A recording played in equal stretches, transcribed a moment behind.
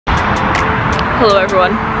Hello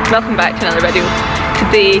everyone, welcome back to another video.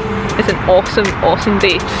 Today is an awesome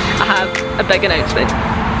day. I have a big announcement.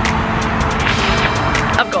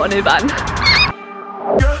 I've got a new van.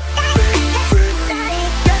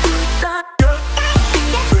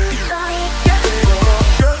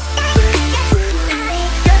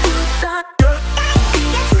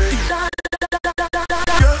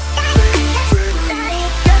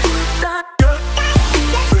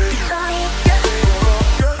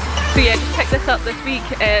 So yeah, just picked this up this week.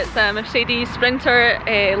 It's a Mercedes Sprinter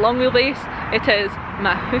long wheelbase. It is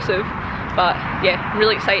massive, but yeah, I'm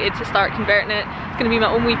really excited to start converting it. It's going to be my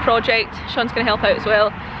own wee project. Sean's going to help out as well.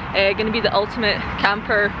 Going to be the ultimate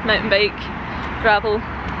camper, mountain bike, gravel,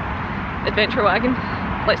 adventure wagon.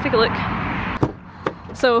 Let's take a look.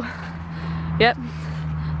 So, yep,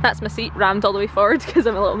 that's my seat rammed all the way forward because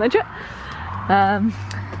I'm a little midget.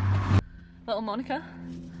 Little Monica,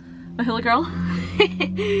 my hula girl.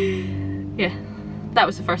 Yeah, that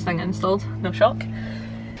was the first thing I installed, no shock.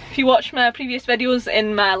 If you watched my previous videos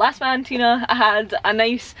in my last van, Tina, I had a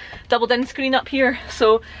nice doubled in screen up here,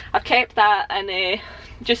 so I've kept that and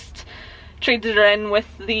just traded her in with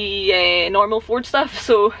the normal Ford stuff.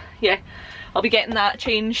 So yeah, I'll be getting that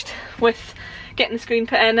changed with getting the screen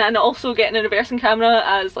put in and also getting a reversing camera,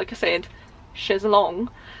 as like I said, shiz along.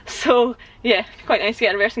 So yeah, quite nice to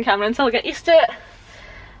get a reversing camera until I get used to it.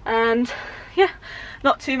 And yeah,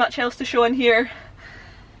 not too much else to show in here.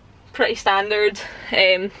 Pretty standard.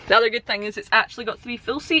 The other good thing is it's actually got 3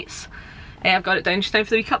 full seats. I've got it down just now for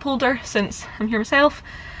the wee cup holder since I'm here myself.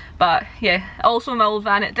 But yeah, also in my old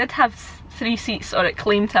van it did have 3 seats, or it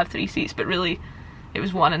claimed to have 3 seats, but really it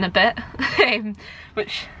was 1 and a bit,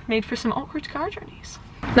 which made for some awkward car journeys.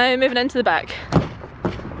 Now moving into the back.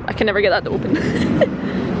 I can never get that to open.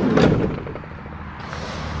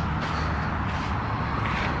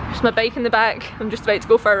 There's my bike in the back. I'm just about to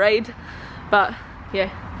go for a ride, but yeah.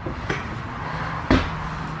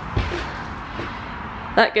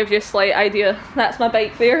 That gives you a slight idea. That's my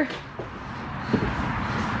bike there.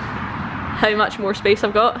 How much more space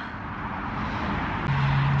I've got.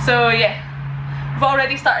 So yeah, we've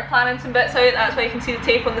already started planning some bits out. That's why you can see the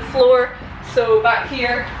tape on the floor. So back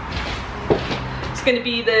here, it's going to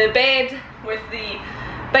be the bed with the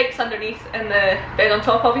bikes underneath and the bed on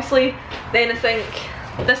top obviously. Then I think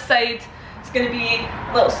this side is going to be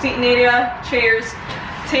a little seating area, chairs,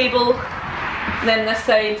 table. And then this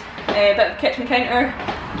side, a bit of a kitchen counter.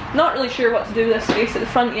 Not really sure what to do with this space at the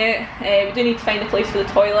front yet. We do need to find a place for the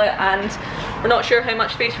toilet, and we're not sure how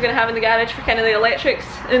much space we're going to have in the garage for kind of the electrics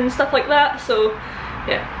and stuff like that. So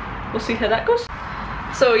yeah, we'll see how that goes.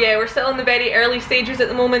 So yeah, we're still in the very early stages at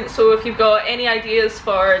the moment, so if you've got any ideas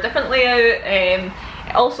for a different layout,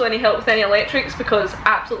 also any help with any electrics, because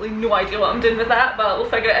absolutely no idea what I'm doing with that, but we'll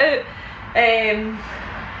figure it out.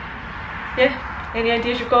 Yeah, any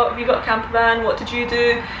ideas you've got? Have you got a camper van? What did you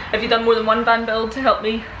do? Have you done more than one van build to help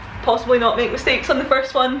me possibly not make mistakes on the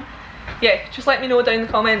first one? Yeah, just let me know down in the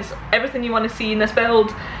comments everything you want to see in this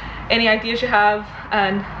build, any ideas you have,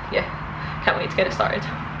 and yeah, can't wait to get it started.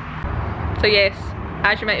 So yes,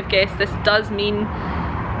 as you might have guessed, this does mean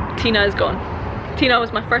Tina is gone. Tina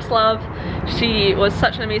was my first love. She was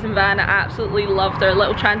such an amazing van. I absolutely loved her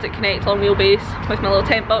little Transit Connect long wheelbase with my little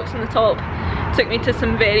tent box in the top. Took me to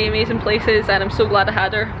some very amazing places and I'm so glad I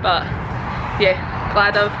had her. But yeah,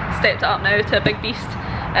 glad I've stepped it up now to a big beast,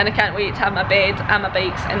 and I can't wait to have my bed and my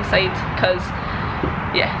bikes inside, because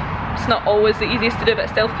yeah, it's not always the easiest to do a bit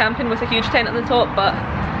of stealth camping with a huge tent on the top, but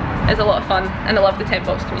it's a lot of fun and I love the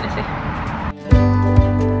TentBox community.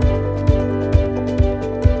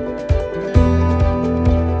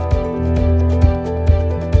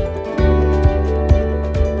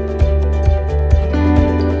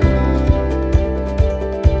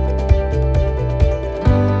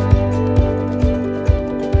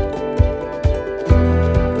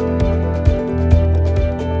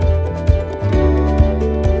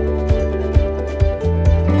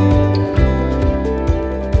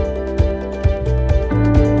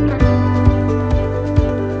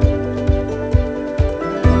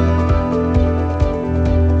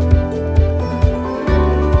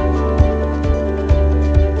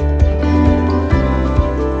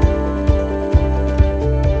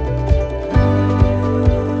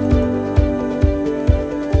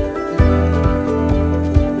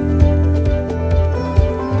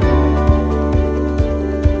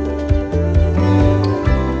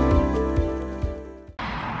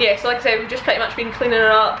 Yeah, so like I said, we've just pretty much been cleaning her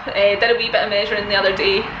up. Did a wee bit of measuring the other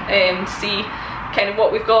day to see kind of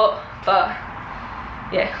what we've got, but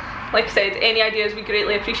yeah, like I said, any ideas we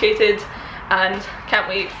greatly appreciated, and can't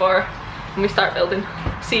wait for when we start building.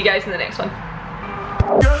 See you guys in the next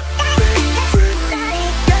one.